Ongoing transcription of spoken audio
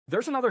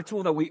There's another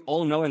tool that we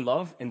all know and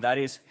love, and that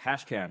is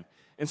HashScan.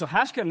 And so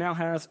HashScan now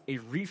has a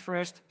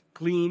refreshed,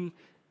 clean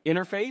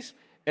interface.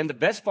 And the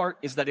best part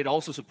is that it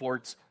also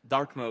supports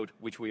dark mode,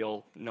 which we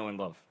all know and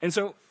love. And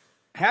so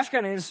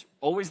HashScan is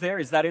always there.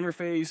 It's that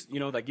interface,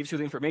 that gives you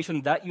the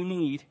information that you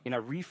need in a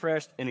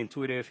refreshed and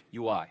intuitive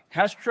UI.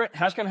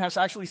 HashScan has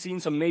actually seen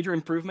some major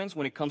improvements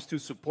when it comes to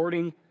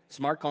supporting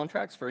smart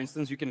contracts. For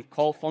instance, you can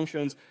call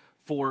functions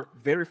for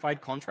verified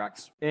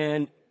contracts.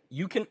 And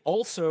you can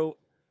also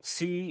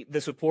see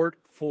the support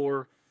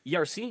for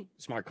ERC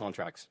smart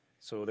contracts.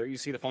 So there you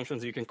see the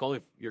functions that you can call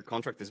if your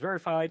contract is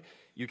verified.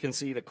 You can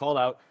see the call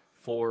out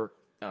for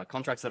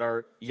contracts that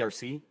are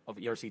ERC, of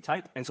ERC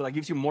type. And so that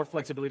gives you more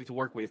flexibility to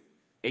work with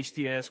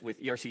HTS,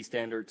 with ERC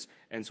standards,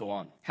 and so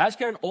on.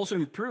 HashScan also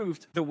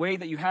improved the way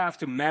that you have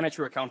to manage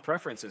your account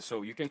preferences.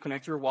 So you can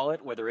connect your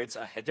wallet, whether it's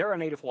a Hedera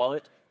native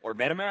wallet or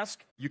MetaMask.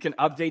 You can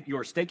update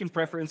your staking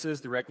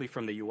preferences directly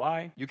from the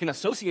UI. You can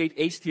associate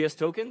HTS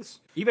tokens,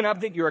 even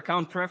update your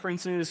account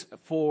preferences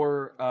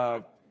for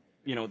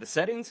the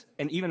settings,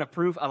 and even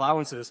approve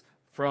allowances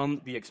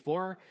from the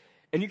Explorer.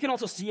 And you can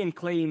also see and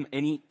claim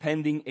any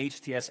pending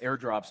HTS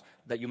airdrops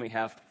that you may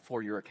have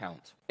for your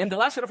account. And the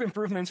last set of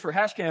improvements for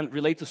HashScan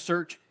relate to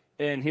search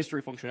and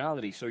history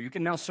functionality. So you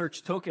can now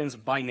search tokens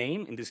by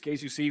name. In this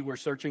case, you see we're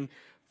searching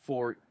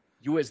for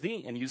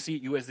USD, and you see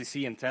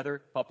USDC and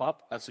Tether pop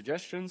up as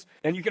suggestions.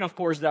 And you can, of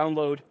course,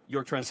 download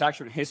your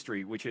transaction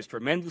history, which is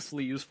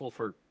tremendously useful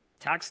for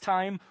tax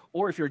time,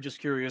 or if you're just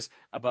curious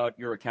about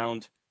your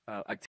account activity.